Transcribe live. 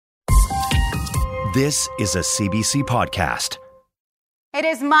This is a CBC podcast. It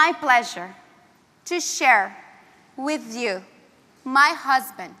is my pleasure to share with you my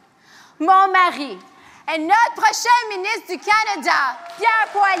husband, mon mari, et notre prochain ministre du Canada, Pierre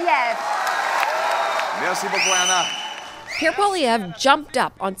Poilievre. Merci beaucoup, Anna. Pierre Poilievre jumped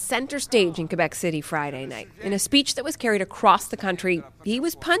up on center stage in Quebec City Friday night. In a speech that was carried across the country, he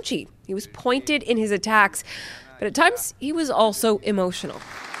was punchy. He was pointed in his attacks, but at times he was also emotional.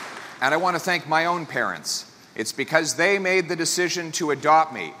 And I want to thank my own parents. It's because they made the decision to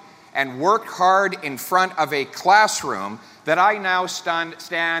adopt me and worked hard in front of a classroom that I now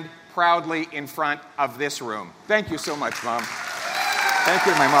stand proudly in front of this room. Thank you so much, Mom. Thank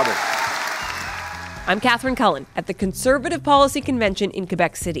you to my mother. I'm Catherine Cullen at the Conservative Policy Convention in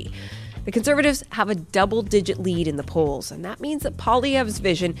Quebec City. The Conservatives have a double-digit lead in the polls, and that means that Poilievre's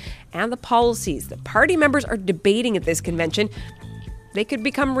vision and the policies that party members are debating at this convention, they could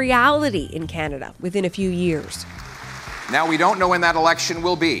become reality in Canada within a few years. Now, we don't know when that election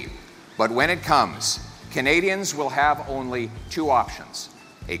will be, but when it comes, Canadians will have only two options: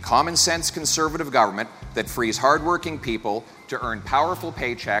 a common-sense Conservative government that frees hardworking people to earn powerful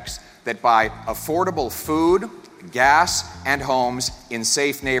paychecks that buy affordable food, gas, and homes in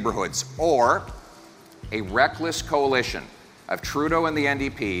safe neighborhoods, or a reckless coalition of Trudeau and the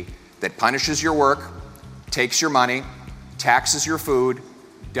NDP that punishes your work, takes your money, taxes your food,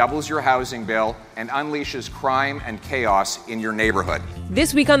 doubles your housing bill, and unleashes crime and chaos in your neighborhood.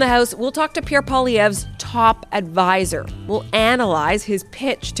 This week on The House, we'll talk to Pierre Poilievre's top advisor. We'll analyze his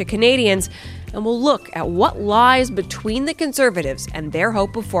pitch to Canadians, and we'll look at what lies between the Conservatives and their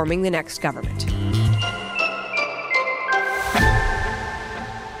hope of forming the next government.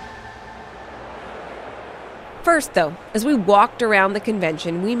 First, though, as we walked around the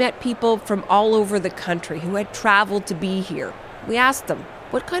convention, we met people from all over the country who had traveled to be here. We asked them,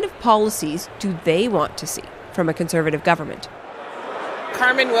 what kind of policies do they want to see from a Conservative government?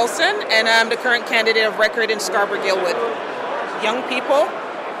 Carmen Wilson, and I'm the current candidate of record in Scarborough-Guildwood. Young people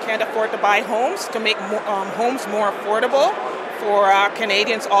can't afford to buy homes, to make homes more affordable for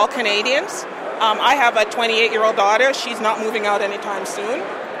Canadians, all Canadians. I have a 28-year-old daughter. She's not moving out anytime soon.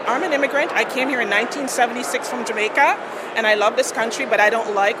 I'm an immigrant. I came here in 1976 from Jamaica, and I love this country, but I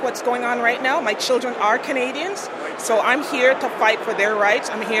don't like what's going on right now. My children are Canadians, so I'm here to fight for their rights.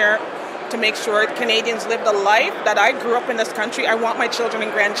 I'm here to make sure Canadians live the life that I grew up in this country. I want my children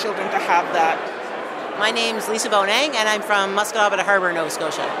and grandchildren to have that. My name's Lisa Bonang, and I'm from Muscogobata Harbour, Nova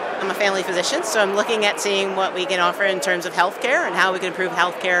Scotia. I'm a family physician, so I'm looking at seeing what we can offer in terms of healthcare and how we can improve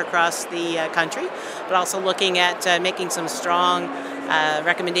healthcare across the country, but also looking at making some strong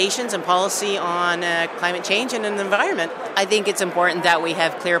recommendations and policy on climate change and the environment. I think it's important that we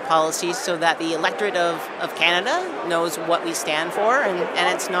have clear policies so that the electorate of Canada knows what we stand for,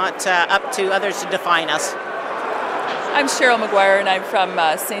 and it's not up to others to define us. I'm Cheryl McGuire, and I'm from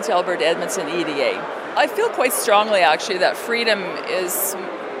St. Albert, Edmonton, EDA. I feel quite strongly, actually, that freedom is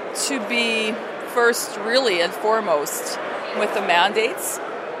to be first, really, and foremost with the mandates,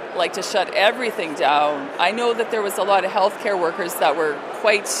 like to shut everything down. I know that there was a lot of healthcare workers that were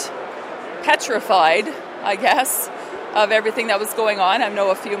quite petrified, I guess, of everything that was going on. I know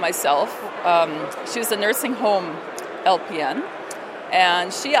a few myself. She was a nursing home LPN,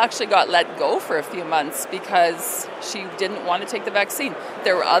 and she actually got let go for a few months because she didn't want to take the vaccine.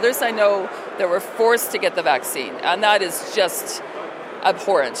 There were others I know that were forced to get the vaccine, and that is just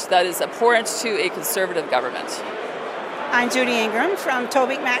abhorrent. That is abhorrent to a Conservative government. I'm Judy Ingram from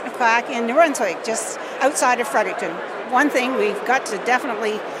Tobique-Macnaquac in New Brunswick, just outside of Fredericton. One thing, we've got to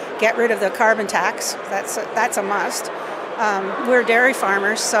definitely get rid of the carbon tax. That's a must. We're dairy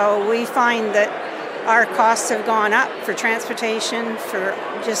farmers, so we find that our costs have gone up for transportation, for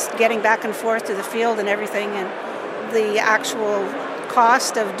just getting back and forth to the field and everything, and the actual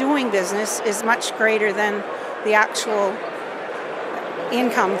cost of doing business is much greater than the actual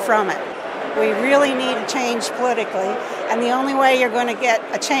income from it. We really need a change politically, and the only way you're going to get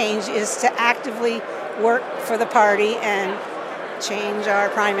a change is to actively work for the party and change our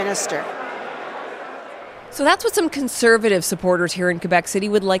Prime Minister. So that's what some Conservative supporters here in Quebec City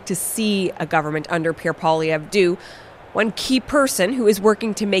would like to see a government under Pierre Poilievre do. One key person who is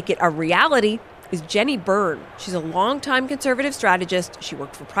working to make it a reality is Jenni Byrne. She's a longtime Conservative strategist. She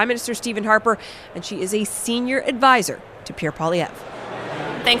worked for Prime Minister Stephen Harper, and she is a senior advisor to Pierre Poilievre.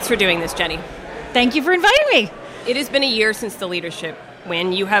 Thanks for doing this, Jenni. Thank you for inviting me. It has been a year since the leadership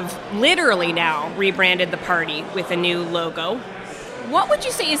win. You have literally now rebranded the party with a new logo. What would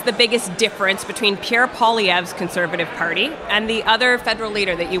you say is the biggest difference between Pierre Poilievre's Conservative Party and the other federal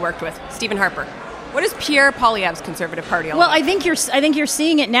leader that you worked with, Stephen Harper? What is Pierre Poilievre's Conservative Party all Well, about? I think you're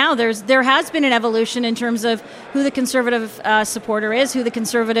seeing it now. There has been an evolution in terms of who the Conservative supporter is, who the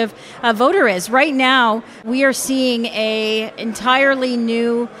Conservative voter is. Right now, we are seeing a entirely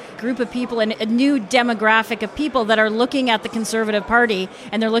new group of people and a new demographic of people that are looking at the Conservative Party,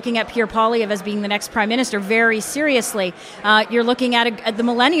 and they're looking at Pierre Poilievre as being the next Prime Minister very seriously. You're looking at the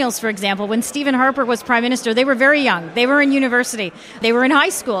millennials, for example. When Stephen Harper was Prime Minister, they were very young. They were in university. They were in high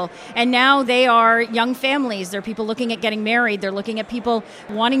school. And now they are young families. They're people looking at getting married. They're looking at people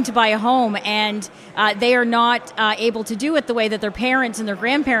wanting to buy a home, and they are not able to do it the way that their parents and their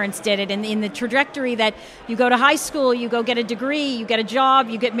grandparents did it. And in the trajectory that you go to high school, you go get a degree, you get a job,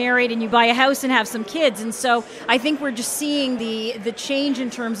 you get married, and you buy a house and have some kids. And so I think we're just seeing the change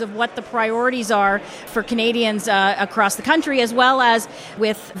in terms of what the priorities are for Canadians across the country, as well as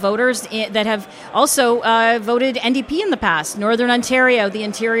with voters that have also voted NDP in the past. Northern Ontario, the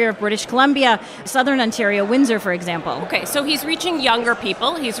interior of British Columbia, Southern Ontario, Windsor, for example. Okay, so he's reaching younger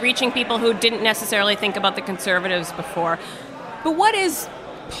people. He's reaching people who didn't necessarily think about the Conservatives before. But what is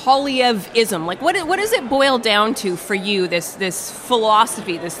Poilievreism? Like, what does it boil down to for you, this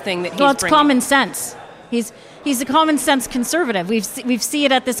philosophy, this thing that he's Well, it's bringing? common sense. He's a common sense conservative. We've seen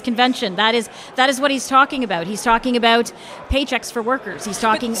it at this convention. That is what he's talking about. He's talking about paychecks for workers. He's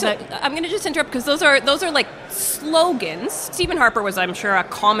talking about. I'm going to just interrupt because those are like slogans. Stephen Harper was, I'm sure, a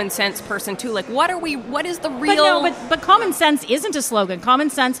common sense person too. Like, what is the real? But common sense isn't a slogan. Common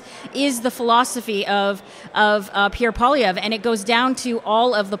sense is the philosophy of Pierre Poilievre, and it goes down to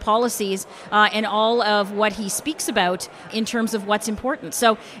all of the policies and all of what he speaks about in terms of what's important.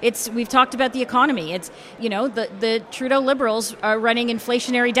 So we've talked about the economy. It's the Trudeau Liberals are running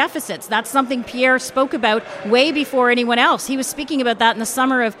inflationary deficits. That's something Pierre spoke about way before anyone else. He was speaking about that in the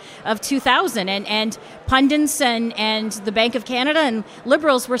summer of 2000, and pundits and the Bank of Canada and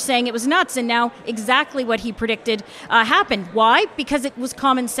Liberals were saying it was nuts, and now exactly what he predicted happened. Why? Because it was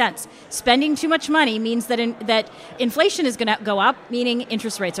common sense. Spending too much money means that inflation is going to go up, meaning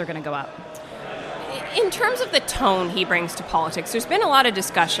interest rates are going to go up. In terms of the tone he brings to politics, there's been a lot of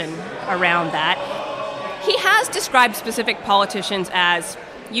discussion around that. He has described specific politicians as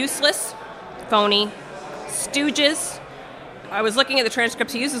useless, phony, stooges. I was looking at the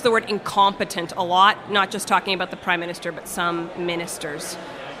transcripts. He uses the word incompetent a lot, not just talking about the Prime Minister, but some ministers.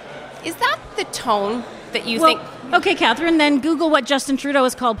 Is that the tone that you think? Okay, Catherine, then Google what Justin Trudeau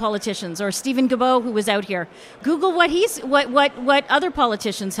has called politicians, or Stephen Guilbeault, who was out here. Google what other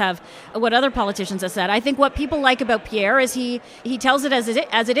politicians have said. I think what people like about Pierre is he tells it as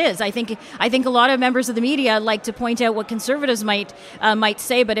it is. I think a lot of members of the media like to point out what Conservatives might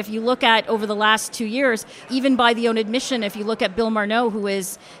say, but if you look at over the last 2 years, even by the own admission, if you look at Bill Marneau, who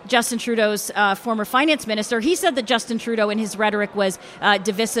is Justin Trudeau's former finance minister, he said that Justin Trudeau in his rhetoric was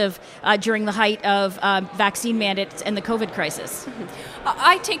divisive during the height of vaccine mandates and the COVID crisis.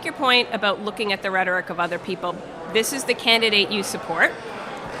 I take your point about looking at the rhetoric of other people. This is the candidate you support.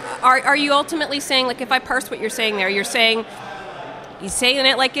 Are you ultimately saying, like, if I parse what you're saying there, you're saying he's saying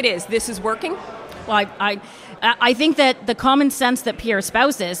it like it is. This is working? Well, I think that the common sense that Pierre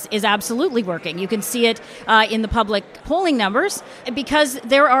espouses is absolutely working. You can see it in the public polling numbers because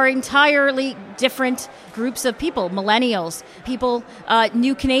there are entirely different groups of people, millennials, people,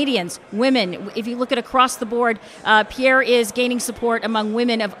 new Canadians, women. If you look at across the board, Pierre is gaining support among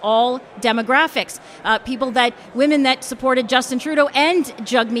women of all demographics, women that supported Justin Trudeau and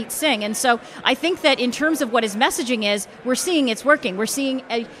Jagmeet Singh. And so I think that in terms of what his messaging is, we're seeing it's working. We're seeing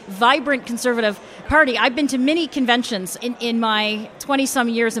a vibrant Conservative Party. I've been to many conventions in my 20-some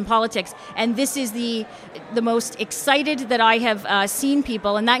years in politics, and this is the most excited that I have seen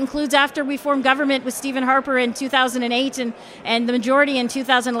people, and that includes after we formed government with Stephen Harper in 2008 and the majority in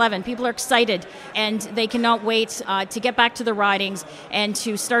 2011. People are excited, and they cannot wait to get back to the ridings and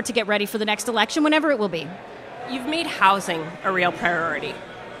to start to get ready for the next election, whenever it will be. You've made housing a real priority.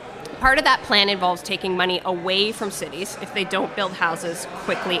 Part of that plan involves taking money away from cities if they don't build houses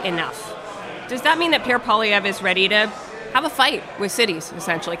quickly enough. Does that mean that Pierre Poilievre is ready to have a fight with cities,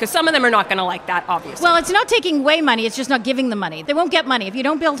 essentially? Because some of them are not going to like that, obviously. Well, it's not taking away money. It's just not giving them money. They won't get money. If you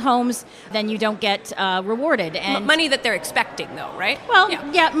don't build homes, then you don't get rewarded. And money that they're expecting, though, right? Well,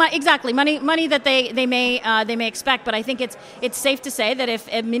 exactly. Money that they may expect. But I think it's safe to say that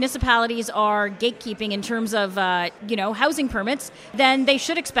if municipalities are gatekeeping in terms of housing permits, then they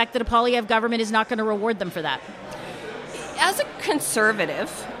should expect that a Poilievre government is not going to reward them for that. As a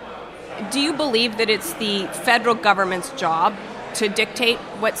Conservative, do you believe that it's the federal government's job to dictate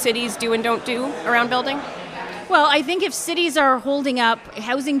what cities do and don't do around building? Well, I think if cities are holding up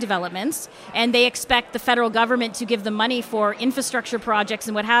housing developments and they expect the federal government to give them money for infrastructure projects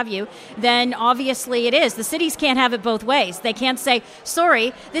and what have you, then obviously it is. The cities can't have it both ways. They can't say,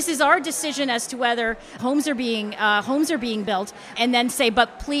 sorry, this is our decision as to whether homes are being built, and then say,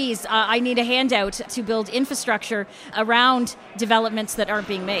 but please, I need a handout to build infrastructure around developments that aren't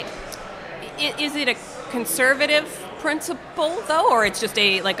being made. Is it a conservative principle, though, or it's just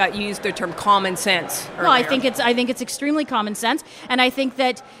you used the term common sense earlier? No, I think it's extremely common sense, and I think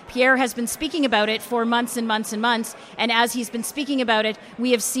that Pierre has been speaking about it for months and months and months. And as he's been speaking about it,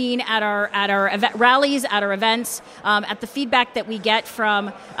 we have seen at our rallies, at our events, at the feedback that we get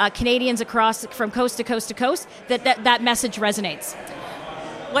from Canadians from coast to coast to coast, that message resonates.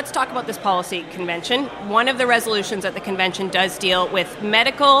 Let's talk about this policy convention. One of the resolutions at the convention does deal with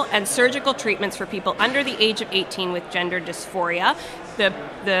medical and surgical treatments for people under the age of 18 with gender dysphoria.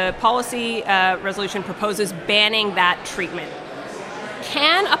 The policy resolution proposes banning that treatment.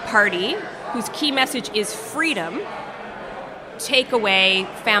 Can a party whose key message is freedom take away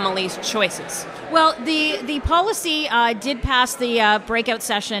families' choices? Well, the policy did pass the breakout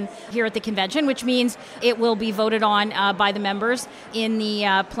session here at the convention, which means it will be voted on by the members in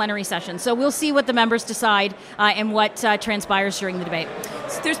the plenary session. So we'll see what the members decide and what transpires during the debate.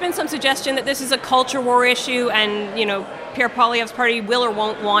 So there's been some suggestion that this is a culture war issue and, Pierre Poilievre's party will or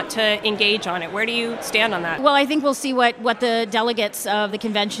won't want to engage on it. Where do you stand on that? Well, I think we'll see what the delegates of the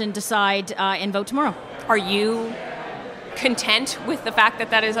convention decide and vote tomorrow. Are you content with the fact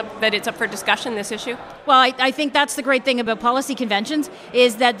that it's up for discussion, this issue? Well, I think that's the great thing about policy conventions,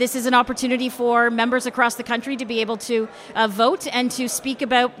 is that this is an opportunity for members across the country to be able to vote and to speak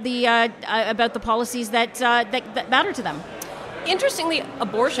about the policies that matter to them. Interestingly,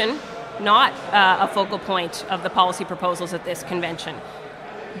 abortion, not a focal point of the policy proposals at this convention.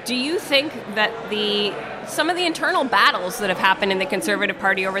 Do you think that some of the internal battles that have happened in the Conservative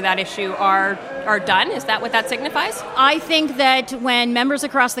Party over that issue are done? Is that what that signifies? I think that when members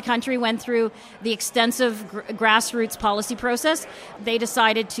across the country went through the extensive grassroots policy process, they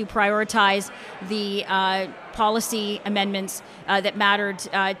decided to prioritize the policy amendments that mattered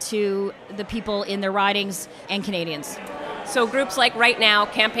to the people in their ridings and Canadians. So groups like Right Now,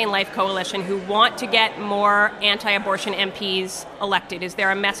 Campaign Life Coalition, who want to get more anti-abortion MPs elected, is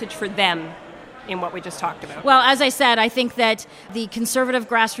there a message for them in what we just talked about? Well, as I said, I think that the Conservative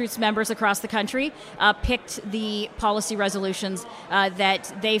grassroots members across the country picked the policy resolutions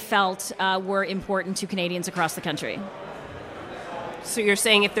that they felt were important to Canadians across the country. So you're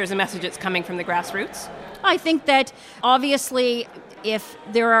saying if there's a message that's coming from the grassroots? I think that obviously if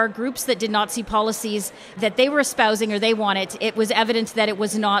there are groups that did not see policies that they were espousing or they wanted, it was evident that it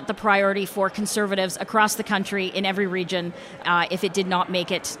was not the priority for Conservatives across the country in every region if it did not make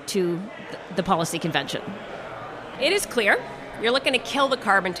it to the policy convention. It is clear you're looking to kill the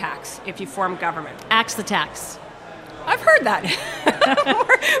carbon tax if you form government. Axe the tax. I've heard that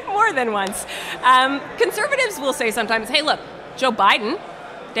more than once. Conservatives will say sometimes, hey, look, Joe Biden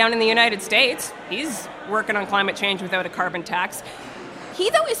down in the United States, he's working on climate change without a carbon tax. He,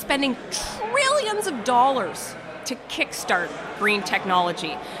 though, is spending trillions of dollars to kickstart green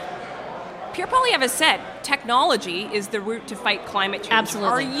technology. Pierre Poilievre has said technology is the route to fight climate change.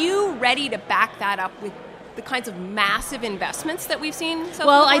 Absolutely. Are you ready to back that up with the kinds of massive investments that we've seen so far?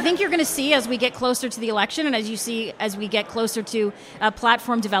 Well, I think you're going to see as we get closer to the election and as we get closer to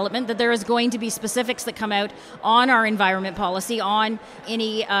platform development that there is going to be specifics that come out on our environment policy, on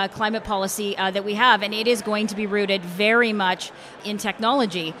any climate policy that we have, and it is going to be rooted very much in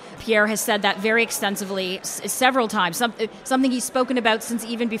technology. Pierre has said that very extensively several times, something he's spoken about since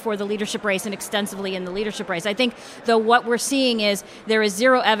even before the leadership race and extensively in the leadership race. I think, though, what we're seeing is there is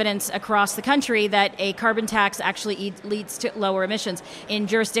zero evidence across the country that a carbon tax actually leads to lower emissions. In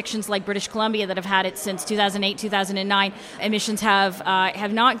jurisdictions like British Columbia that have had it since 2008, 2009, emissions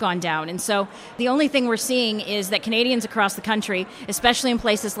have not gone down. And so the only thing we're seeing is that Canadians across the country, especially in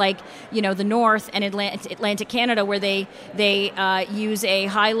places like the North and Atlantic Canada, where they use a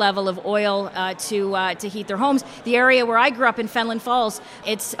high level of oil to heat their homes. The area where I grew up in Fenelon Falls,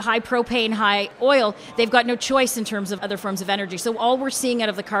 it's high propane, high oil. They've got no choice in terms of other forms of energy. So all we're seeing out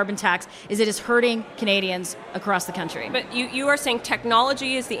of the carbon tax is it is hurting Canadians across the country. But you are saying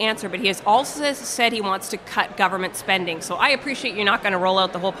technology is the answer, but he has also said he wants to cut government spending. So I appreciate you're not going to roll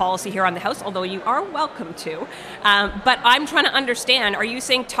out the whole policy here on the House, although you are welcome to. But I'm trying to understand, are you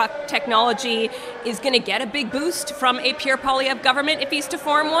saying technology is going to get a big boost from a Pierre Poilievre government if he's to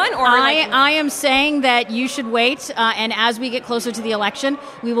form one? Or I am saying that you should wait, and as we get closer to the election,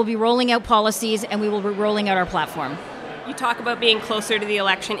 we will be rolling out policies and we will be rolling out our platform. You talk about being closer to the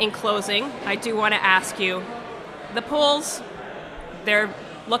election. In closing, I do want to ask you, the polls, they're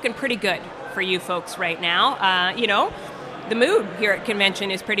looking pretty good for you folks right now. The mood here at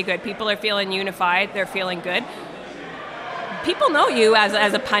convention is pretty good. People are feeling unified. They're feeling good. People know you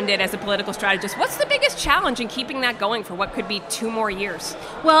as a pundit, as a political strategist. What's the biggest challenge in keeping that going for what could be 2 more years?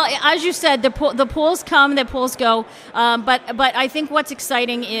 Well, as you said, the polls come, the polls go. But I think what's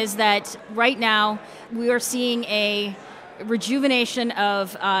exciting is that right now we are seeing a rejuvenation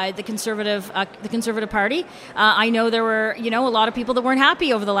of the Conservative Party. I know there were, a lot of people that weren't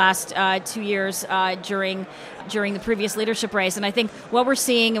happy over the last 2 years during the previous leadership race. And I think what we're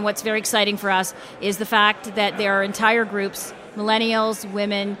seeing and what's very exciting for us is the fact that there are entire groups, millennials,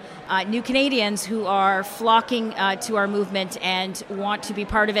 women, new Canadians who are flocking to our movement and want to be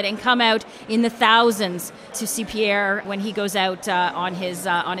part of it and come out in the thousands to see Pierre when he goes out on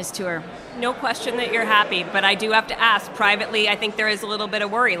his tour. No question that you're happy, but I do have to ask privately. I think there is a little bit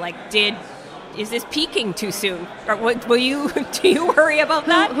of worry. Is this peaking too soon? Or do you worry about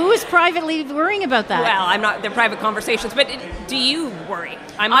that? Who is privately worrying about that? Well, I'm not. They're private conversations, but do you worry?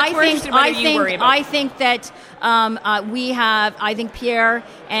 I'm much more interested in whether you worry about. I think that I think Pierre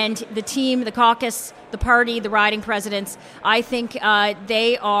and the team, the caucus, the party, the riding presidents, I think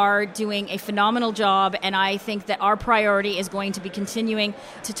they are doing a phenomenal job, and I think that our priority is going to be continuing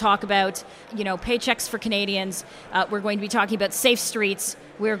to talk about, paychecks for Canadians. We're going to be talking about safe streets.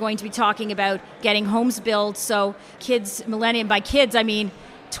 We're going to be talking about getting homes built so kids, by kids, I mean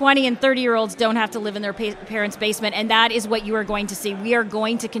 20 and 30-year-olds don't have to live in their parents' basement, and that is what you are going to see. We are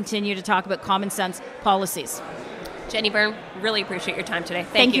going to continue to talk about common sense policies. Jenni Byrne, really appreciate your time today.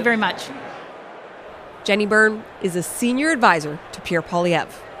 Thank you very much. Jenni Byrne is a senior advisor to Pierre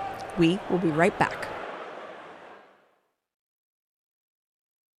Poilievre. We will be right back.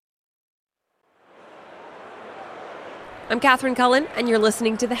 I'm Catherine Cullen, and you're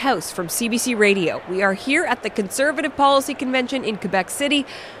listening to The House from CBC Radio. We are here at the Conservative Policy Convention in Quebec City.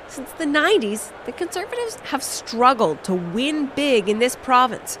 Since the 90s, the Conservatives have struggled to win big in this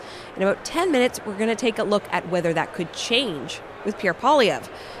province. In about 10 minutes, we're going to take a look at whether that could change with Pierre Poilievre.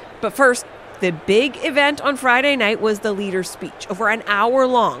 But first, the big event on Friday night was the leader's speech, over an hour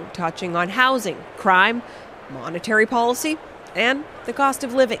long, touching on housing, crime, monetary policy, and the cost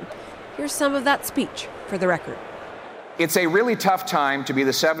of living. Here's some of that speech for the record. It's a really tough time to be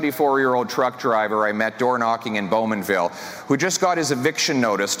the 74-year-old truck driver I met door knocking in Bowmanville, who just got his eviction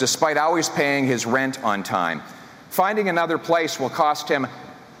notice despite always paying his rent on time. Finding another place will cost him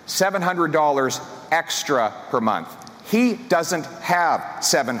 $700 extra per month. He doesn't have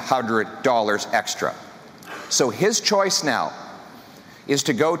 $700 extra. So his choice now is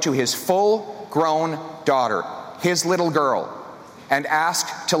to go to his full-grown daughter, his little girl, and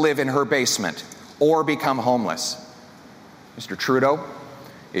ask to live in her basement or become homeless. Mr. Trudeau,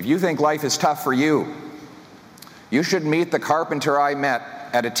 if you think life is tough for you, you should meet the carpenter I met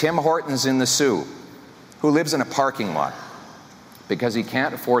at a Tim Hortons in the Sioux, who lives in a parking lot because he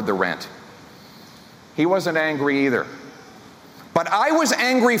can't afford the rent. He wasn't angry either. But I was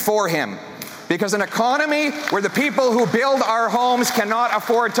angry for him because an economy where the people who build our homes cannot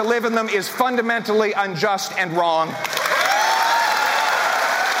afford to live in them is fundamentally unjust and wrong.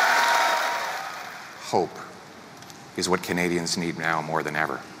 Hope is what Canadians need now more than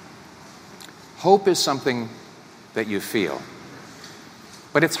ever. Hope is something that you feel,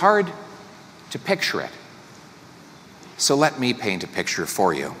 but it's hard to picture it. So let me paint a picture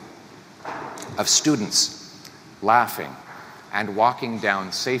for you of students laughing and walking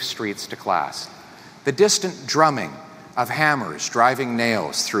down safe streets to class, the distant drumming of hammers driving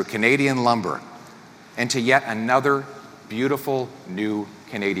nails through Canadian lumber into yet another beautiful new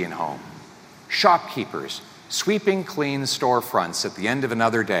Canadian home. Shopkeepers sweeping clean storefronts at the end of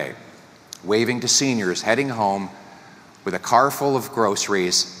another day, waving to seniors heading home with a car full of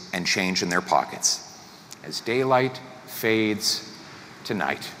groceries and change in their pockets. As daylight fades to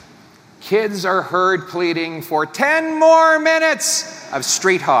night, kids are heard pleading for 10 more minutes of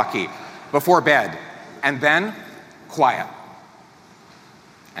street hockey before bed, and then quiet.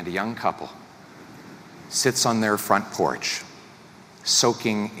 And a young couple sits on their front porch,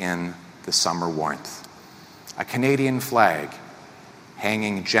 soaking in the summer warmth. A Canadian flag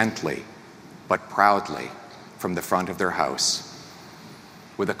hanging gently but proudly from the front of their house,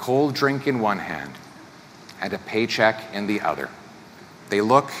 with a cold drink in one hand and a paycheck in the other. They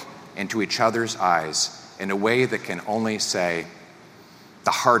look into each other's eyes in a way that can only say,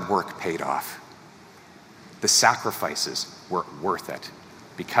 the hard work paid off. The sacrifices were worth it,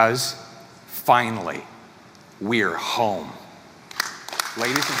 because finally, we're home.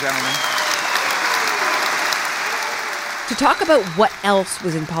 Ladies and gentlemen, To talk about what else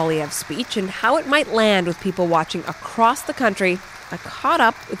was in Poilievre's speech and how it might land with people watching across the country, I caught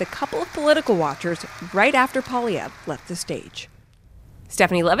up with a couple of political watchers right after Poilievre left the stage.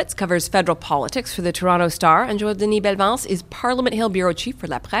 Stephanie Levitz covers federal politics for the Toronto Star, and Joël-Denis Bellavance is Parliament Hill bureau chief for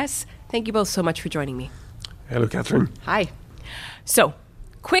La Presse. Thank you both so much for joining me. Hello, Catherine. Hi. So,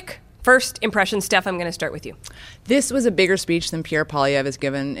 quick first impression, Steph, I'm going to start with you. This was a bigger speech than Pierre Poilievre has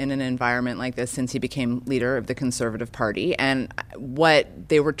given in an environment like this since he became leader of the Conservative Party. And what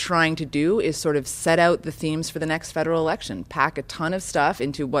they were trying to do is sort of set out the themes for the next federal election, pack a ton of stuff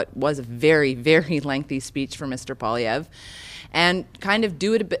into what was a very, very lengthy speech for Mr. Poilievre, and kind of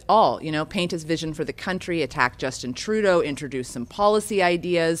do it a bit all, paint his vision for the country, attack Justin Trudeau, introduce some policy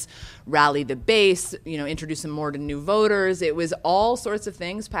ideas, rally the base, introduce some more to new voters. It was all sorts of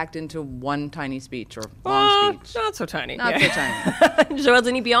things packed into one tiny speech or long speech. Not so tiny. So tiny.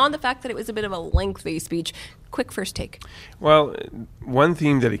 Joël-Denis, beyond the fact that it was a bit of a lengthy speech, quick first take. Well, one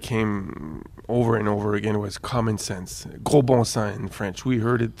theme that it came over and over again was common sense, gros bon sens in French. We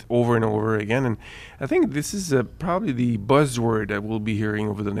heard it over and over again, and I think this is probably the buzzword that we'll be hearing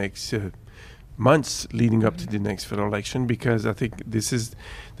over the next months leading up to the next federal election, because I think this is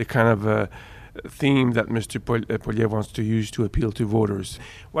the kind of theme that Mr. Poilievre wants to use to appeal to voters.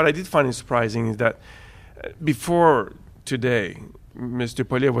 What I did find surprising is that before today, Mr.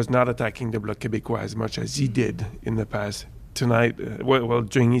 Poilievre was not attacking the Bloc Québécois as much as he did in the past. Tonight,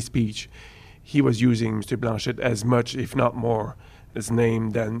 during his speech, he was using Mr. Blanchet as much, if not more, his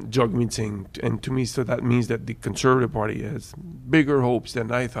name than Jagmeet Singh. And to me, so that means that the Conservative Party has bigger hopes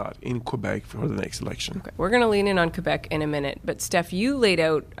than I thought in Quebec for the next election. Okay. We're going to lean in on Quebec in a minute. But Steph, you laid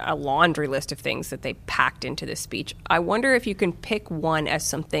out a laundry list of things that they packed into this speech. I wonder if you can pick one as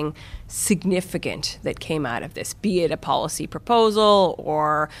something significant that came out of this, be it a policy proposal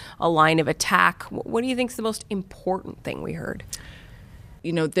or a line of attack. What do you think is the most important thing we heard?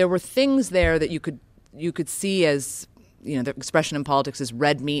 There were things there that you could see as, the expression in politics is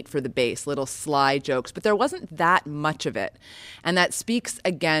red meat for the base, little sly jokes, but there wasn't that much of it. And that speaks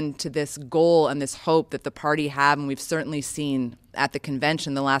again to this goal and this hope that the party have, and we've certainly seen at the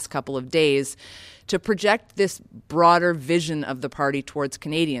convention the last couple of days, to project this broader vision of the party towards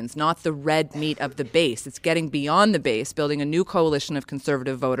Canadians, not the red meat of the base. It's getting beyond the base, building a new coalition of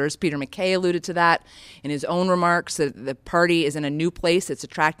Conservative voters. Peter MacKay alluded to that in his own remarks, that the party is in a new place. It's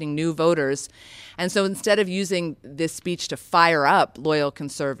attracting new voters. And so instead of using this speech to fire up loyal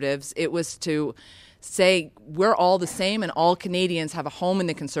Conservatives, it was to say we're all the same and all Canadians have a home in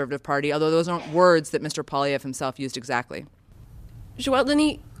the Conservative Party, although those aren't words that Mr. Poilievre himself used exactly.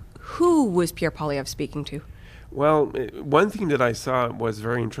 Joël-Denis, who was Pierre Poilievre speaking to? Well, one thing that I saw was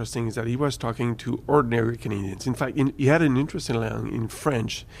very interesting is that he was talking to ordinary Canadians. In fact, he had an interesting line in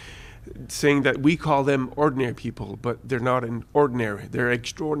French saying that we call them ordinary people, but they're not ordinary. They're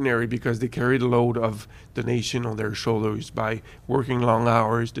extraordinary because they carry the load of the nation on their shoulders by working long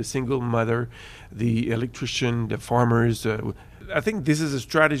hours, the single mother, the electrician, the farmers. I think this is a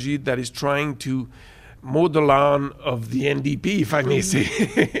strategy that is trying to mow the lawn of the NDP, if I may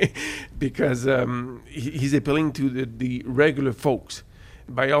say, because he's appealing to the regular folks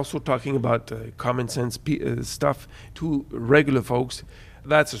by also talking about common sense stuff to regular folks.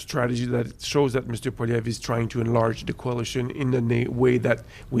 That's a strategy that shows that Mr. Poilievre is trying to enlarge the coalition in a way that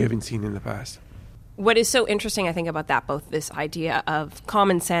we haven't seen in the past. What is so interesting, I think, about that, both this idea of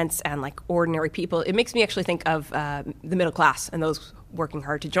common sense and like ordinary people, it makes me actually think of the middle class and those working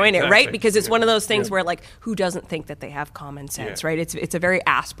hard to join it, right? Because it's one of those things where, like, who doesn't think that they have common sense, right? It's a very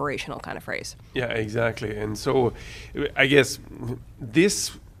aspirational kind of phrase. Yeah, exactly. And so I guess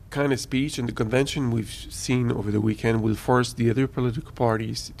this kind of speech and the convention we've seen over the weekend will force the other political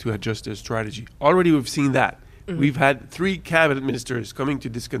parties to adjust their strategy. Already we've seen that. Mm-hmm. We've had 3 cabinet ministers coming to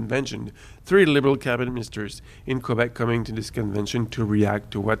this convention, 3 Liberal cabinet ministers in Quebec coming to this convention to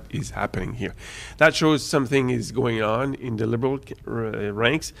react to what is happening here. That shows something is going on in the Liberal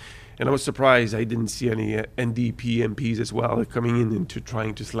ranks. And I was surprised I didn't see any NDP MPs as well coming in into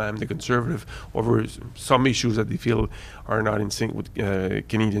trying to slam the Conservative over some issues that they feel are not in sync with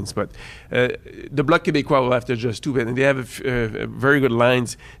Canadians. But the Bloc Québécois will have to adjust too. And they have very good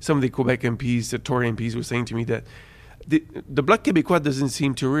lines. Some of the Quebec MPs, the Tory MPs, were saying to me that the Bloc Québécois doesn't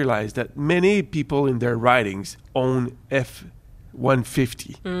seem to realize that many people in their ridings own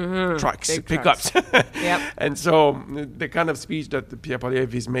F-150 trucks, pickups. Yep. And so the kind of speech that Pierre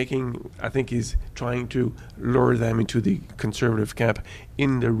Poilievre is making, I think, is trying to lure them into the Conservative camp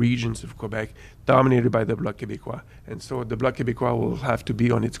in the regions of Quebec dominated by the Bloc Québécois. And so the Bloc Québécois will have to be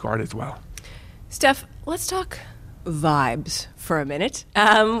on its guard as well. Steph, let's talk vibes for a minute.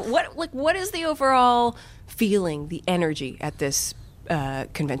 What is the overall feeling, the energy at this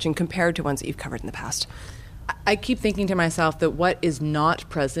convention compared to ones that you've covered in the past? I keep thinking to myself that what is not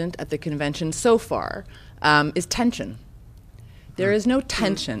present at the convention so far is tension. There is no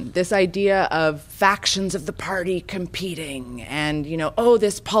tension. This idea of factions of the party competing and,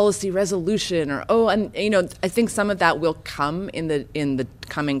 this policy resolution I think some of that will come in the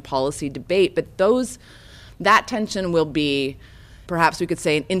coming policy debate, but that tension will be, perhaps we could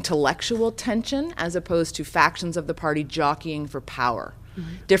say, an intellectual tension as opposed to factions of the party jockeying for power.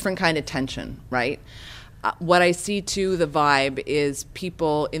 Different kind of tension, right? What I see too, the vibe is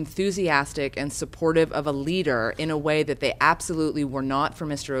people enthusiastic and supportive of a leader in a way that they absolutely were not for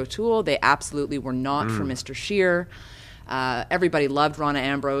Mr. O'Toole. They absolutely were not for Mr. Scheer. Everybody loved Ronna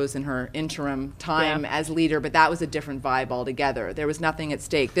Ambrose in her interim time as leader, but that was a different vibe altogether. There was nothing at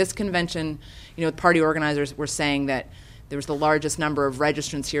stake. This convention, the party organizers were saying that there was the largest number of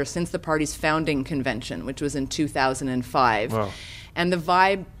registrants here since the party's founding convention, which was in 2005. Wow. And the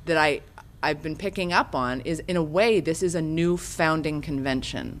vibe that I've been picking up on is, in a way, this is a new founding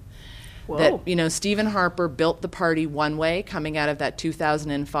convention. Whoa. That, Stephen Harper built the party one way coming out of that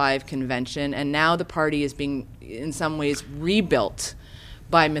 2005 convention, and now the party is being, in some ways, rebuilt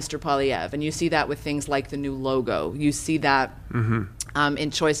by Mr. Poilievre. And you see that with things like the new logo. You see that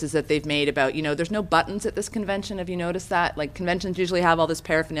in choices that they've made about, there's no buttons at this convention. Have you noticed that? Like, conventions usually have all this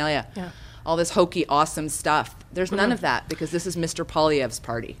paraphernalia. Yeah. All this hokey, awesome stuff. There's none of that because this is Mr. Poilievre's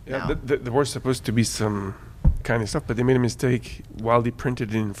party. Yeah, there was supposed to be some kind of stuff, but they made a mistake while they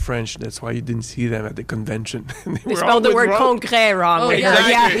printed it in French. That's why you didn't see them at the convention. They spelled the word concret wrong. Oh,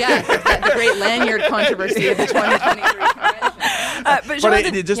 the great lanyard controversy of the 2023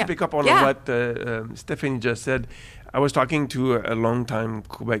 convention. Just pick up on what Stephanie just said. I was talking to a long-time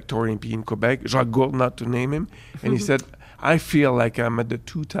Quebec Tory MP in Quebec, Jacques Gourde, not to name him, and he said, I feel like I'm at the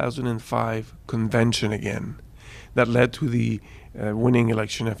 2005 convention again that led to the winning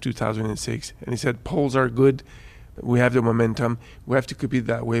election of 2006. And he said, polls are good. We have the momentum. We have to compete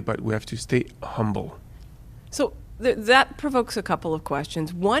that way, but we have to stay humble. So that provokes a couple of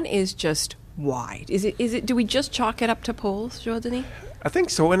questions. One is just why? Is it? Do we just chalk it up to polls, Joël-Denis? I think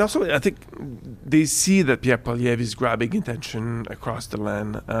so. And also, I think they see that Pierre Poilievre is grabbing attention across the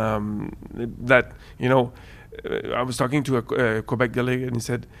land. I was talking to a Quebec delegate, and he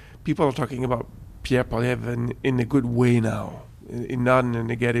said, people are talking about Pierre Poilievre in a good way now, not in a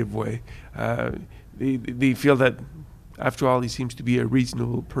negative way. They feel that, after all, he seems to be a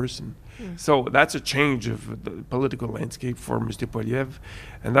reasonable person. So that's a change of the political landscape for Mr. Poilievre,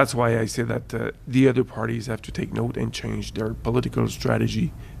 and that's why I say that the other parties have to take note and change their political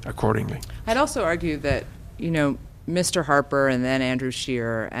strategy accordingly. I'd also argue that, Mr. Harper and then Andrew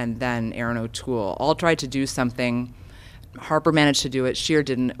Scheer and then Aaron O'Toole all tried to do something. Harper managed to do it, Scheer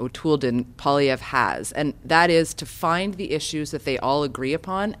didn't, O'Toole didn't, Poilievre has. And that is to find the issues that they all agree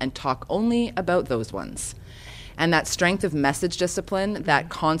upon and talk only about those ones. And that strength of message discipline, that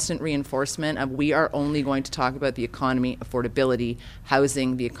constant reinforcement of we are only going to talk about the economy, affordability,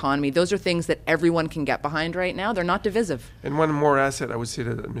 housing, the economy. Those are things that everyone can get behind right now. They're not divisive. And one more asset I would say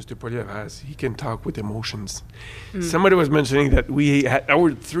that Mr. Poilievre has, he can talk with emotions. Somebody was mentioning that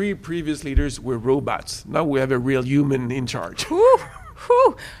our three previous leaders were robots. Now we have a real human in charge.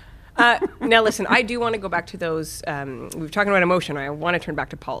 Now, listen, I do want to go back to those. We've talked about emotion. I want to turn back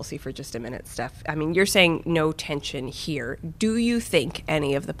to policy for just a minute, Steph. I mean, you're saying no tension here. Do you think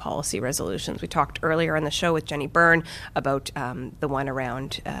any of the policy resolutions, we talked earlier on the show with Jenni Byrne about the one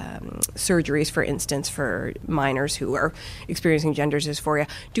around surgeries, for instance, for minors who are experiencing gender dysphoria,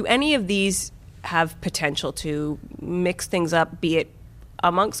 do any of these have potential to mix things up, be it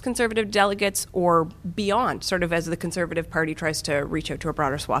amongst Conservative delegates or beyond, sort of as the Conservative Party tries to reach out to a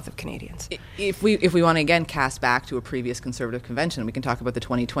broader swath of Canadians? If we want to again cast back to a previous Conservative convention, we can talk about the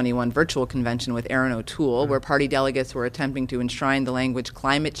 2021 virtual convention with Aaron O'Toole, where party delegates were attempting to enshrine the language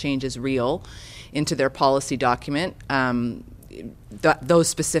 "climate change is real" into their policy document. Those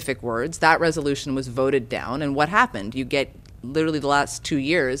specific words. That resolution was voted down, and what happened? You get literally the last 2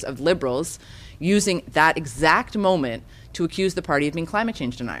 years of Liberals using that exact moment to accuse the party of being climate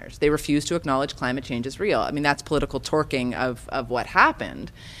change deniers. They refuse to acknowledge climate change is real. I mean, that's political torquing of what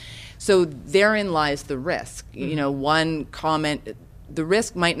happened. So therein lies the risk. One comment, the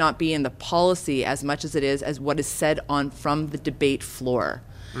risk might not be in the policy as much as it is as what is said from the debate floor,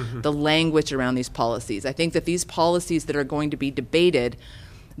 the language around these policies. I think that these policies that are going to be debated,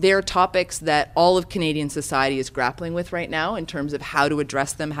 They're topics that all of Canadian society is grappling with right now in terms of how to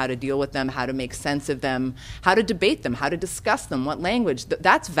address them, how to deal with them, how to make sense of them, how to debate them, how to discuss them, what language.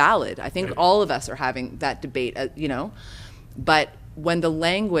 That's valid. I think all of us are having that debate, But when the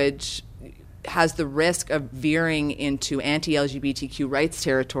language has the risk of veering into anti-LGBTQ rights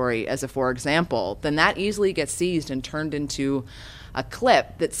territory, as a for example, then that easily gets seized and turned into a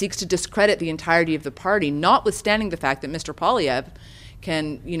clip that seeks to discredit the entirety of the party, notwithstanding the fact that Mr. Poilievre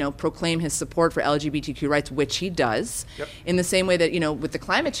can, proclaim his support for LGBTQ rights, which he does. Yep. In the same way that, with the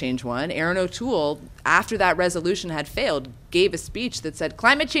climate change one, Erin O'Toole, after that resolution had failed, gave a speech that said,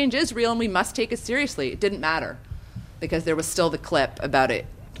 climate change is real and we must take it seriously. It didn't matter because there was still the clip about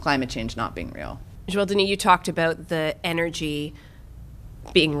climate change not being real. Joël-Denis, you talked about the energy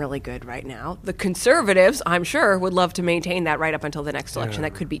being really good right now. The Conservatives, I'm sure, would love to maintain that right up until the next election.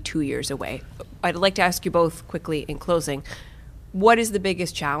 That could be 2 years away. I'd like to ask you both quickly in closing, what is the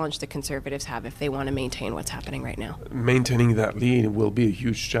biggest challenge the Conservatives have if they want to maintain what's happening right now? Maintaining that lead will be a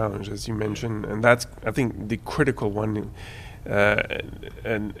huge challenge, as you mentioned, and that's, I think, the critical one.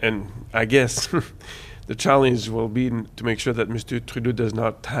 And I guess the challenge will be to make sure that Mr. Trudeau does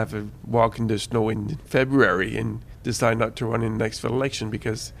not have a walk in the snow in February and decide not to run in the next election,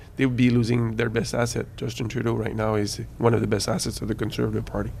 because they would be losing their best asset. Justin Trudeau right now is one of the best assets of the Conservative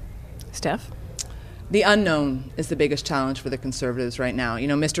Party. Steph? The unknown is the biggest challenge for the Conservatives right now.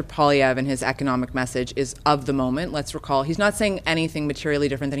 Mr. Poilievre and his economic message is of the moment. Let's recall, he's not saying anything materially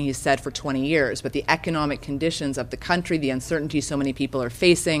different than he's said for 20 years, but the economic conditions of the country, the uncertainty so many people are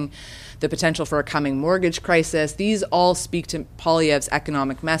facing, the potential for a coming mortgage crisis, these all speak to Poilievre's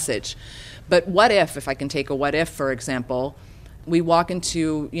economic message. But what if I can take a what if, for example, we walk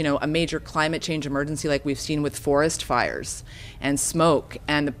into, a major climate change emergency like we've seen with forest fires and smoke,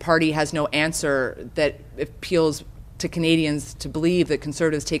 and the party has no answer that appeals to Canadians to believe that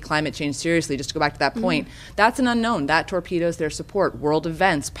Conservatives take climate change seriously. Just to go back to that point, that's an unknown. That torpedoes their support. World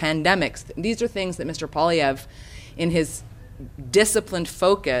events, pandemics, these are things that Mr. Poilievre, in his disciplined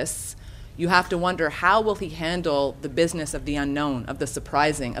focus, you have to wonder, how will he handle the business of the unknown, of the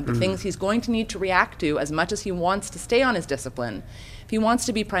surprising, of the things he's going to need to react to as much as he wants to stay on his discipline. If he wants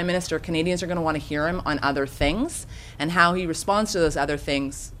to be Prime Minister, Canadians are going to want to hear him on other things, and how he responds to those other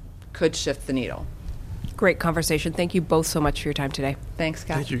things could shift the needle. Great conversation. Thank you both so much for your time today. Thanks,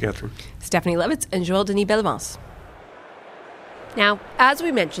 Catherine. Thank you, Catherine. Stephanie Levitz and Joël-Denis Bellavance. Now, as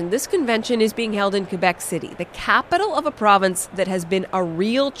we mentioned, this convention is being held in Quebec City, the capital of a province that has been a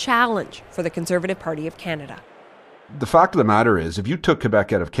real challenge for the Conservative Party of Canada. The fact of the matter is, if you took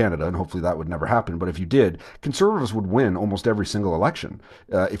Quebec out of Canada, and hopefully that would never happen, but if you did, Conservatives would win almost every single election.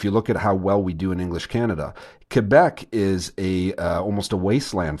 If you look at how well we do in English Canada, Quebec is almost a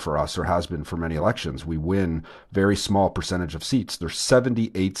wasteland for us, or has been for many elections. We win very small percentage of seats. There's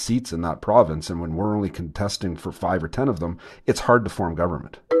 78 seats in that province, and when we're only contesting for 5 or 10 of them, it's hard to form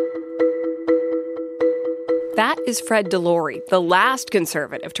government. That is Fred Delory, the last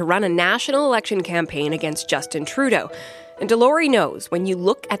Conservative to run a national election campaign against Justin Trudeau. And Delory knows when you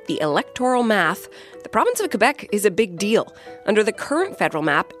look at the electoral math, the province of Quebec is a big deal. Under the current federal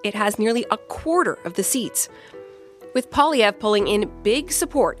map, it has nearly a quarter of the seats. With Poilievre pulling in big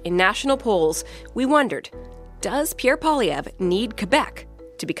support in national polls, we wondered, does Pierre Poilievre need Quebec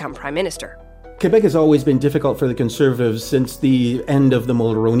to become Prime Minister? Quebec has always been difficult for the Conservatives since the end of the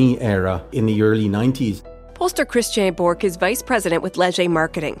Mulroney era in the early 90s. Pollster Christian Bourque is vice president with Leger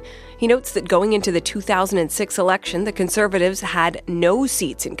Marketing. He notes that going into the 2006 election, the Conservatives had no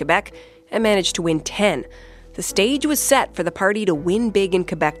seats in Quebec and managed to win 10. The stage was set for the party to win big in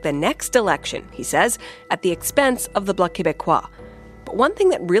Quebec the next election, he says, at the expense of the Bloc Québécois. But one thing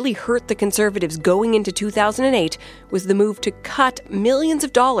that really hurt the Conservatives going into 2008 was the move to cut millions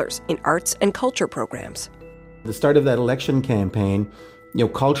of dollars in arts and culture programs. The start of that election campaign,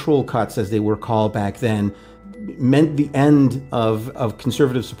 cultural cuts, as they were called back then, meant the end of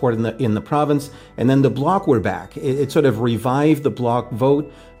Conservative support in the province, and then the Bloc were back. It sort of revived the Bloc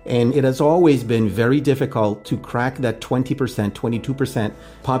vote, and it has always been very difficult to crack that 20%, 22%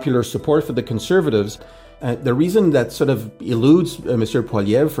 popular support for the Conservatives. The reason that sort of eludes Mr.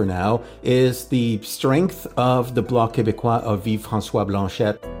 Poilievre for now is the strength of the Bloc Québécois of Vive François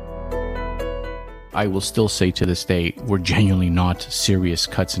Blanchet. I will still say to this day, we're genuinely not serious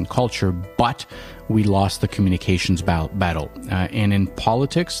cuts in culture, but we lost the communications battle. And in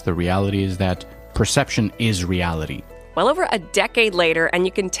politics, the reality is that perception is reality. Well over a decade later, and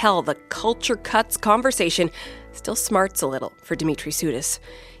you can tell the culture cuts conversation still smarts a little for Dimitri Soudis.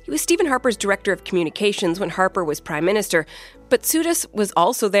 He was Stephen Harper's director of communications when Harper was prime minister, but Soudis was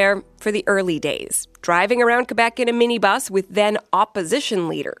also there for the early days, driving around Quebec in a minibus with then opposition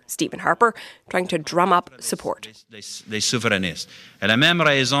leader Stephen Harper, trying to drum up support.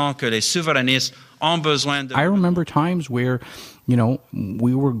 I remember times where,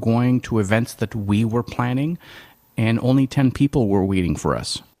 we were going to events that we were planning and only 10 people were waiting for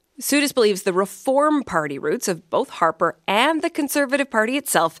us. Soudis believes the Reform Party roots of both Harper and the Conservative Party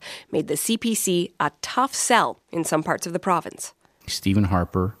itself made the CPC a tough sell in some parts of the province. Stephen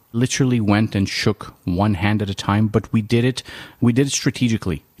Harper literally went and shook one hand at a time, but we did it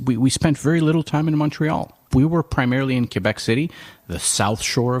strategically. We spent very little time in Montreal. We were primarily in Quebec City, the south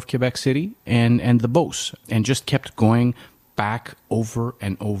shore of Quebec City, and the Beauce, and just kept going back over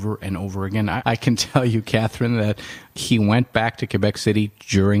and over and over again. I can tell you, Catherine, that he went back to Quebec City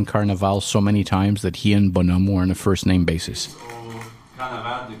during Carnival so many times that he and Bonhomme were on a first-name basis.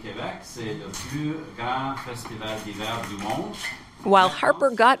 While Harper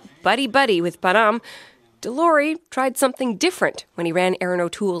got buddy-buddy with Bonhomme, Delory tried something different when he ran Aaron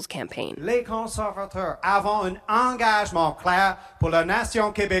O'Toole's campaign. Les conservateurs avons un engagement clair pour la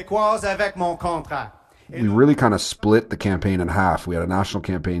nation québécoise avec mon contrat. We really kind of split the campaign in half. We had a national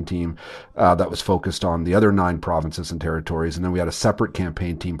campaign team that was focused on the other 9 provinces and territories, and then we had a separate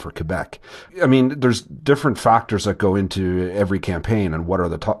campaign team for Quebec. I mean, there's different factors that go into every campaign, and what are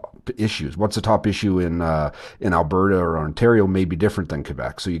the top issues? What's the top issue in Alberta or Ontario may be different than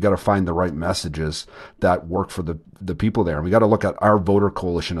Quebec. So you got to find the right messages that work for the people there. And we got to look at our voter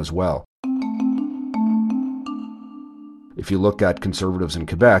coalition as well. If you look at Conservatives in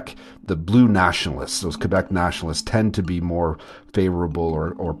Quebec, the blue nationalists, those Quebec nationalists, tend to be more favorable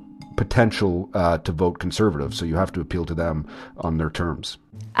or potential to vote Conservative. So you have to appeal to them on their terms.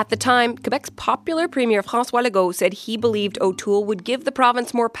 At the time, Quebec's popular Premier François Legault said he believed O'Toole would give the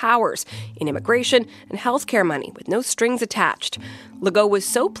province more powers in immigration and healthcare money with no strings attached. Legault was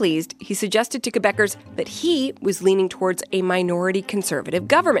so pleased, he suggested to Quebecers that he was leaning towards a minority Conservative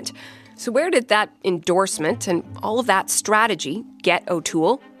government. So where did that endorsement and all of that strategy get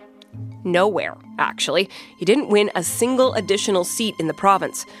O'Toole? Nowhere, actually. He didn't win a single additional seat in the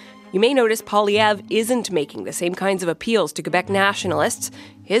province. You may notice Poilievre isn't making the same kinds of appeals to Quebec nationalists.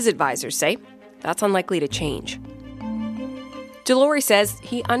 His advisors say that's unlikely to change. Delory says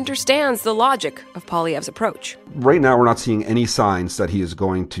he understands the logic of Poilievre's approach. Right now, we're not seeing any signs that he is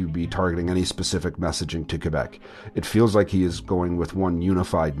going to be targeting any specific messaging to Quebec. It feels like he is going with one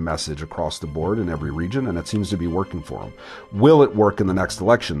unified message across the board in every region, and it seems to be working for him. Will it work in the next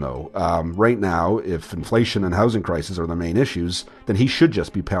election, though? Right now, if inflation and housing crisis are the main issues, then he should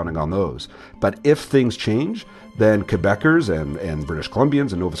just be pounding on those. But if things change, then Quebecers and British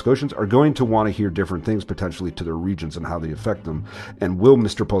Columbians and Nova Scotians are going to want to hear different things potentially to their regions and how they affect them. And will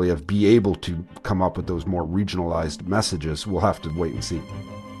Mr. Poilievre be able to come up with those more regionalized messages? We'll have to wait and see.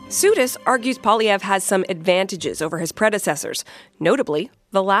 Soudis argues Poilievre has some advantages over his predecessors, notably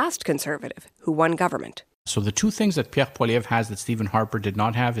the last Conservative who won government. So the two things that Pierre Poilievre has that Stephen Harper did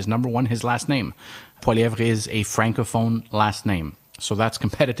not have is, number one, his last name. Poilievre is a francophone last name. So that's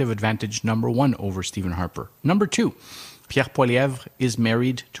competitive advantage number one over Stephen Harper. Number two, Pierre Poilievre is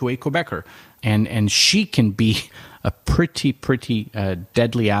married to a Quebecer, and she can be a pretty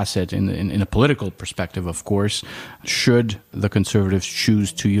deadly asset in a political perspective, of course, should the Conservatives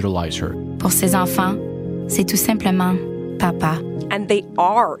choose to utilize her. Pour ses enfants, c'est tout simplement papa. And they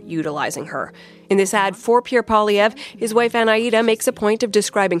are utilizing her. In this ad for Pierre Poilievre, his wife Anaïda makes a point of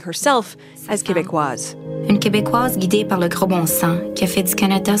describing herself as Québécoise. Une Québécoise guidée par le gros bon sens qui a fait du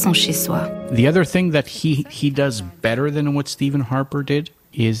Canada son chez-soi. The other thing that he does better than what Stephen Harper did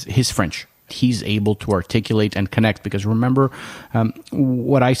is his French. He's able to articulate and connect, because remember,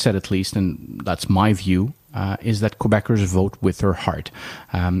 what I said at least, and that's my view, is that Quebecers vote with their heart.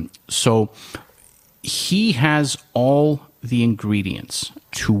 So he has all the ingredients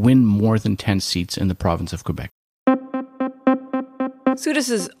to win more than 10 seats in the province of Quebec.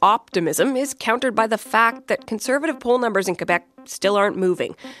 Soudis' optimism is countered by the fact that Conservative poll numbers in Quebec still aren't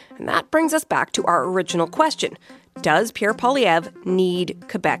moving. And that brings us back to our original question. Does Pierre Poilievre need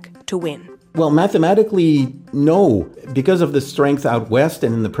Quebec to win? Well, mathematically, no, because of the strength out west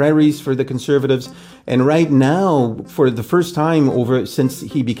and in the prairies for the Conservatives. And right now, for the first time since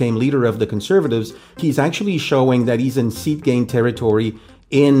he became leader of the Conservatives, he's actually showing that he's in seat gain territory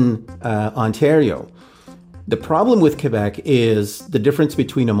in Ontario. The problem with Quebec is the difference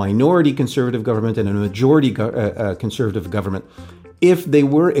between a minority Conservative government and a majority Conservative government. If they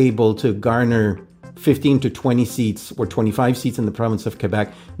were able to garner 15 to 20 seats or 25 seats in the province of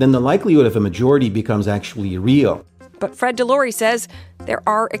Quebec, then the likelihood of a majority becomes actually real. But Fred Delory says there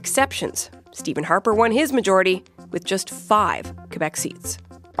are exceptions. Stephen Harper won his majority with just 5 Quebec seats.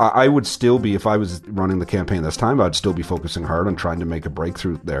 I would still be, if I was running the campaign this time, I'd still be focusing hard on trying to make a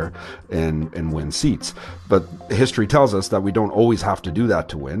breakthrough there and win seats. But history tells us that we don't always have to do that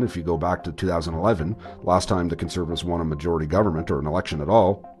to win. If you go back to 2011, last time the Conservatives won a majority government or an election at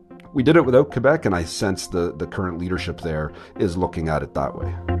all, we did it without Quebec, and I sense the current leadership there is looking at it that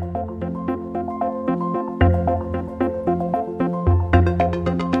way.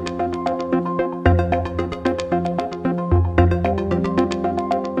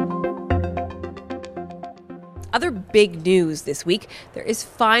 Other big news this week, there is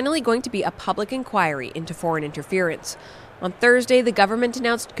finally going to be a public inquiry into foreign interference. On Thursday, the government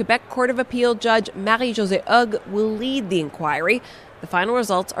announced Quebec Court of Appeal Judge Marie-Josée Hogg will lead the inquiry. The final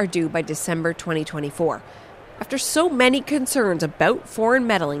results are due by December 2024. After so many concerns about foreign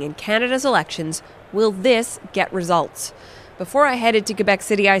meddling in Canada's elections, will this get results? Before I headed to Quebec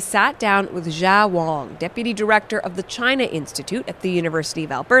City, I sat down with Jia Wang, Deputy Director of the China Institute at the University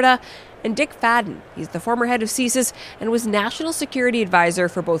of Alberta, and Dick Fadden. He's the former head of CSIS and was National Security Advisor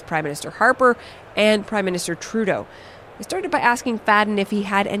for both Prime Minister Harper and Prime Minister Trudeau. I started by asking Fadden if he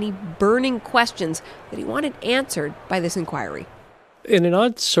had any burning questions that he wanted answered by this inquiry. In an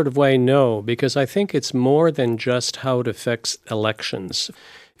odd sort of way, no, because I think it's more than just how it affects elections.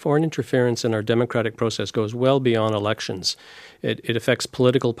 Foreign interference in our democratic process goes well beyond elections. It affects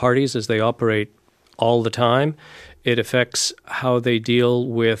political parties as they operate all the time. It affects how they deal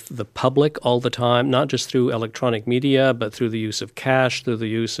with the public all the time, not just through electronic media, but through the use of cash, through the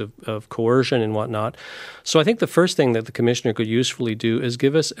use of coercion and whatnot. So I think the first thing that the commissioner could usefully do is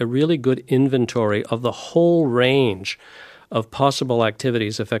give us a really good inventory of the whole range of possible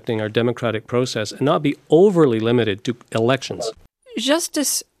activities affecting our democratic process and not be overly limited to elections.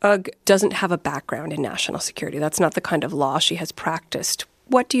 Justice Hogg doesn't have a background in national security. That's not the kind of law she has practiced.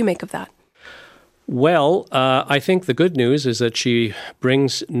 What do you make of that? Well, I think the good news is that she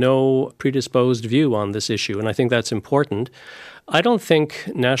brings no predisposed view on this issue, and I think that's important. I don't think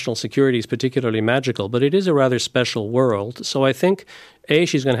national security is particularly magical, but it is a rather special world. So I think, A,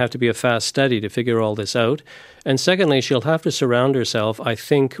 she's going to have to be a fast study to figure all this out. And secondly, she'll have to surround herself, I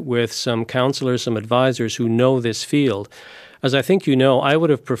think, with some counselors, some advisors who know this field. As I think you know, I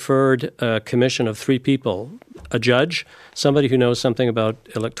would have preferred a commission of 3 people, a judge, somebody who knows something about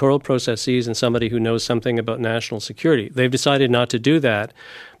electoral processes, and somebody who knows something about national security. They've decided not to do that.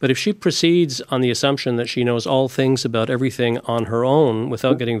 But if she proceeds on the assumption that she knows all things about everything on her own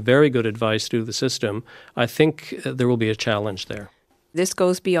without getting very good advice through the system, I think there will be a challenge there. This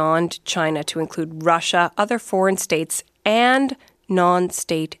goes beyond China to include Russia, other foreign states, and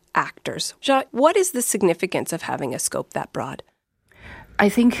non-state actors. Jia, what is the significance of having a scope that broad? I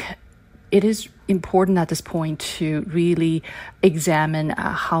think it is important at this point to really examine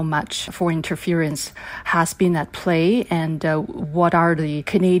how much foreign interference has been at play and what are the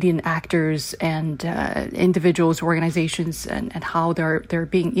Canadian actors and individuals, organizations, and how they're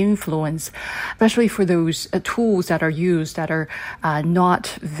being influenced, especially for those tools that are used that are not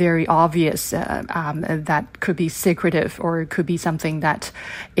very obvious, that could be secretive or it could be something that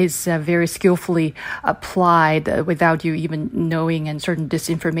is very skillfully applied without you even knowing, and certain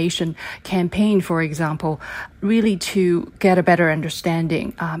disinformation campaign, for example, really to get a better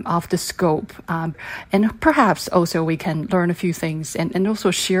understanding of the scope. And perhaps also we can learn a few things and also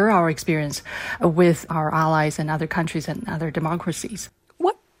share our experience with our allies and other countries and other democracies.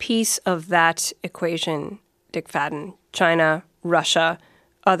 What piece of that equation, Dick Fadden, China, Russia,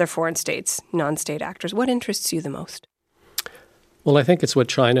 other foreign states, non-state actors, what interests you the most? Well, I think it's what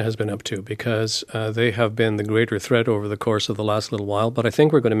China has been up to, because they have been the greater threat over the course of the last little while. But I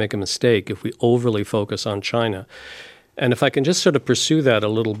think we're going to make a mistake if we overly focus on China. And if I can just sort of pursue that a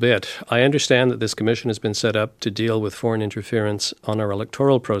little bit, I understand that this commission has been set up to deal with foreign interference on our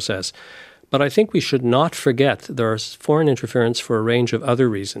electoral process. But I think we should not forget there is foreign interference for a range of other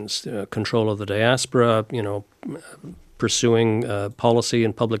reasons. Control of the diaspora, pursuing policy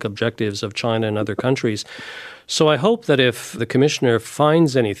and public objectives of China and other countries. So I hope that if the commissioner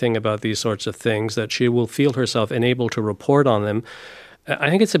finds anything about these sorts of things, that she will feel herself enabled to report on them. I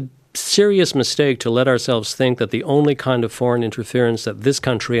think it's a serious mistake to let ourselves think that the only kind of foreign interference that this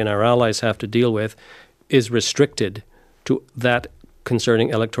country and our allies have to deal with is restricted to that concerning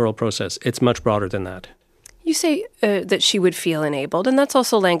electoral process. It's much broader than that. You say that she would feel enabled, and that's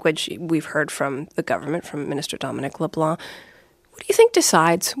also language we've heard from the government, from Minister Dominic LeBlanc. What do you think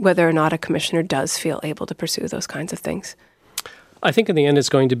decides whether or not a commissioner does feel able to pursue those kinds of things? I think in the end it's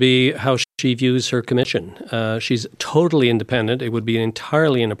going to be how she views her commission. She's totally independent. It would be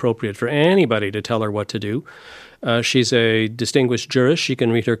entirely inappropriate for anybody to tell her what to do. She's a distinguished jurist. She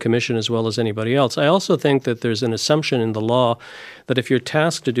can read her commission as well as anybody else. I also think that there's an assumption in the law that if you're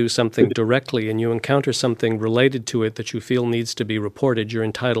tasked to do something directly and you encounter something related to it that you feel needs to be reported, you're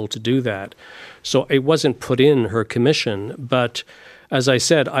entitled to do that. So it wasn't put in her commission, but as I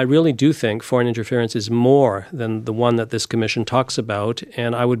said, I really do think foreign interference is more than the one that this commission talks about,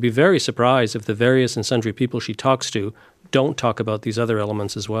 and I would be very surprised if the various and sundry people she talks to don't talk about these other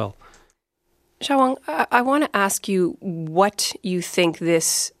elements as well. Jia Wang, I want to ask you what you think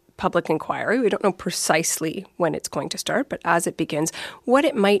this public inquiry, we don't know precisely when it's going to start, but as it begins, what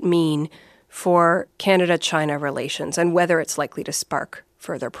it might mean for Canada-China relations and whether it's likely to spark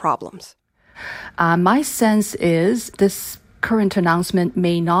further problems. My sense is this current announcement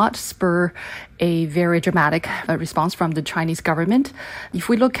may not spur a very dramatic response from the Chinese government. If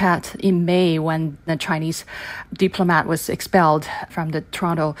we look at in May when the Chinese diplomat was expelled from the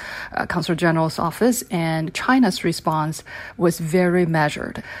Toronto Consul General's office, and China's response was very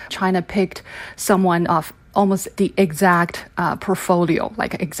measured. China picked someone of almost the exact portfolio,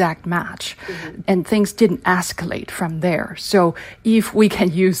 like exact match. Mm-hmm. And things didn't escalate from there. So if we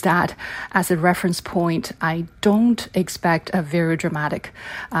can use that as a reference point, I don't expect a very dramatic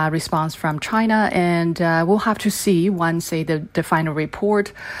response from China. And we'll have to see once, say, the final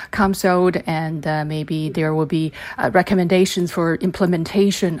report comes out, and maybe there will be recommendations for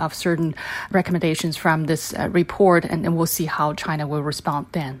implementation of certain recommendations from this report, and we'll see how China will respond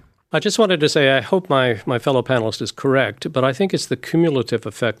then. I just wanted to say I hope my fellow panelist is correct, but I think it's the cumulative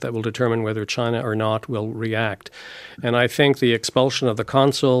effect that will determine whether China or not will react. And I think the expulsion of the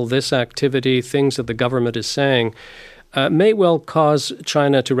consul, this activity, things that the government is saying, may well cause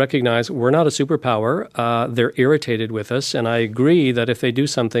China to recognize we're not a superpower. They're irritated with us. And I agree that if they do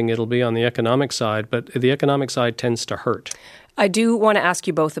something, it'll be on the economic side, but the economic side tends to hurt. I do want to ask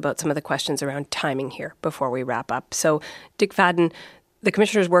you both about some of the questions around timing here before we wrap up. So, Dick Fadden, the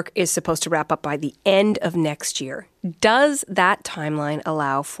commissioner's work is supposed to wrap up by the end of next year. Does that timeline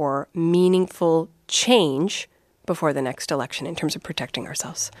allow for meaningful change before the next election in terms of protecting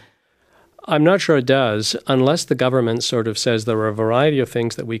ourselves? I'm not sure it does, unless the government sort of says there are a variety of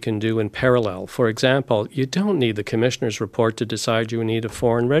things that we can do in parallel. For example, you don't need the commissioner's report to decide you need a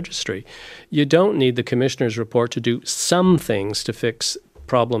foreign registry. You don't need the commissioner's report to do some things to fix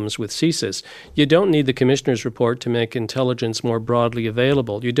problems with CSIS. You don't need the commissioner's report to make intelligence more broadly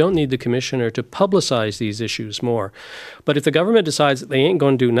available. You don't need the commissioner to publicize these issues more. But if the government decides that they ain't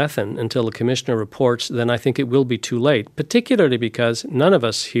going to do nothing until the commissioner reports, then I think it will be too late, particularly because none of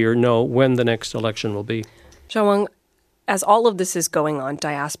us here know when the next election will be. Jia Wang, as all of this is going on,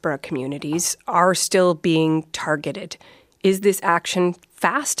 diaspora communities are still being targeted. Is this action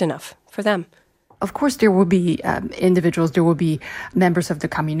fast enough for them? Of course, there will be individuals, there will be members of the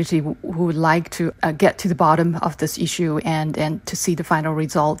community who would like to get to the bottom of this issue and to see the final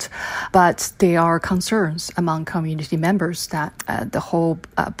result. But there are concerns among community members that the whole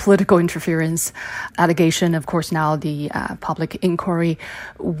political interference allegation, of course, now the public inquiry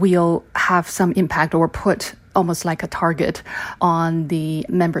will have some impact or put almost like a target on the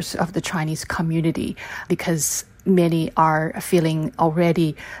members of the Chinese community, because many are feeling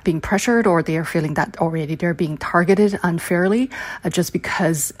already being pressured, or they are feeling that already they're being targeted unfairly just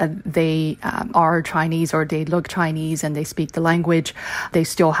because they are Chinese or they look Chinese and they speak the language. They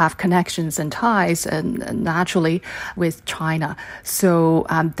still have connections and ties and naturally with China. So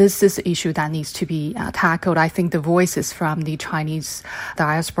this is an issue that needs to be tackled. I think the voices from the Chinese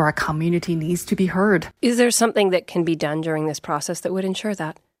diaspora community needs to be heard. Is there something that can be done during this process that would ensure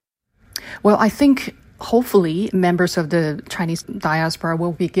that? Well, I think hopefully members of the Chinese diaspora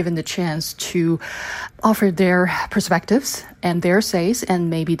will be given the chance to offer their perspectives and their says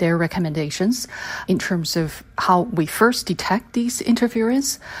and maybe their recommendations in terms of how we first detect these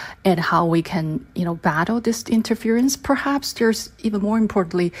interference and how we can, battle this interference. Perhaps there's even more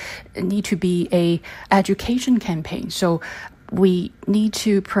importantly need to be a education campaign. So we need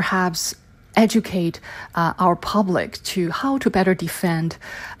to perhaps educate our public to how to better defend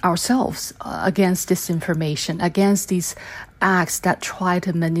ourselves against disinformation, against these acts that try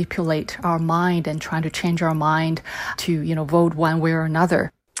to manipulate our mind and trying to change our mind to, vote one way or another.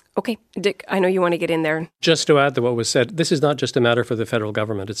 Okay, Dick, I know you want to get in there. Just to add to what was said, this is not just a matter for the federal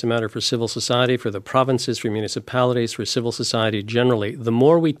government. It's a matter for civil society, for the provinces, for municipalities, for civil society generally. The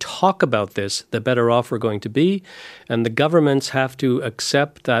more we talk about this, the better off we're going to be. And the governments have to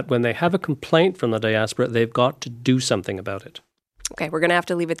accept that when they have a complaint from the diaspora, they've got to do something about it. Okay, we're going to have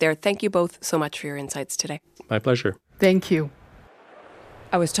to leave it there. Thank you both so much for your insights today. My pleasure. Thank you.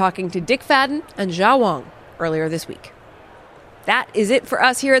 I was talking to Dick Fadden and Jia Wang earlier this week. That is it for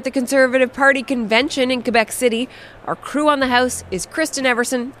us here at the Conservative Party convention in Quebec City. Our crew on the house is Kristen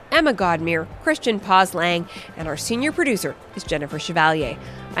Everson, Emma Godmere, Christian Paz-Lang, and our senior producer is Jennifer Chevalier.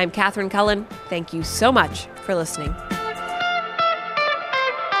 I'm Catherine Cullen. Thank you so much for listening.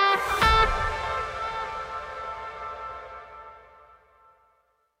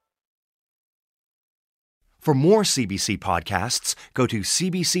 For more CBC podcasts, go to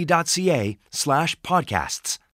cbc.ca/podcasts.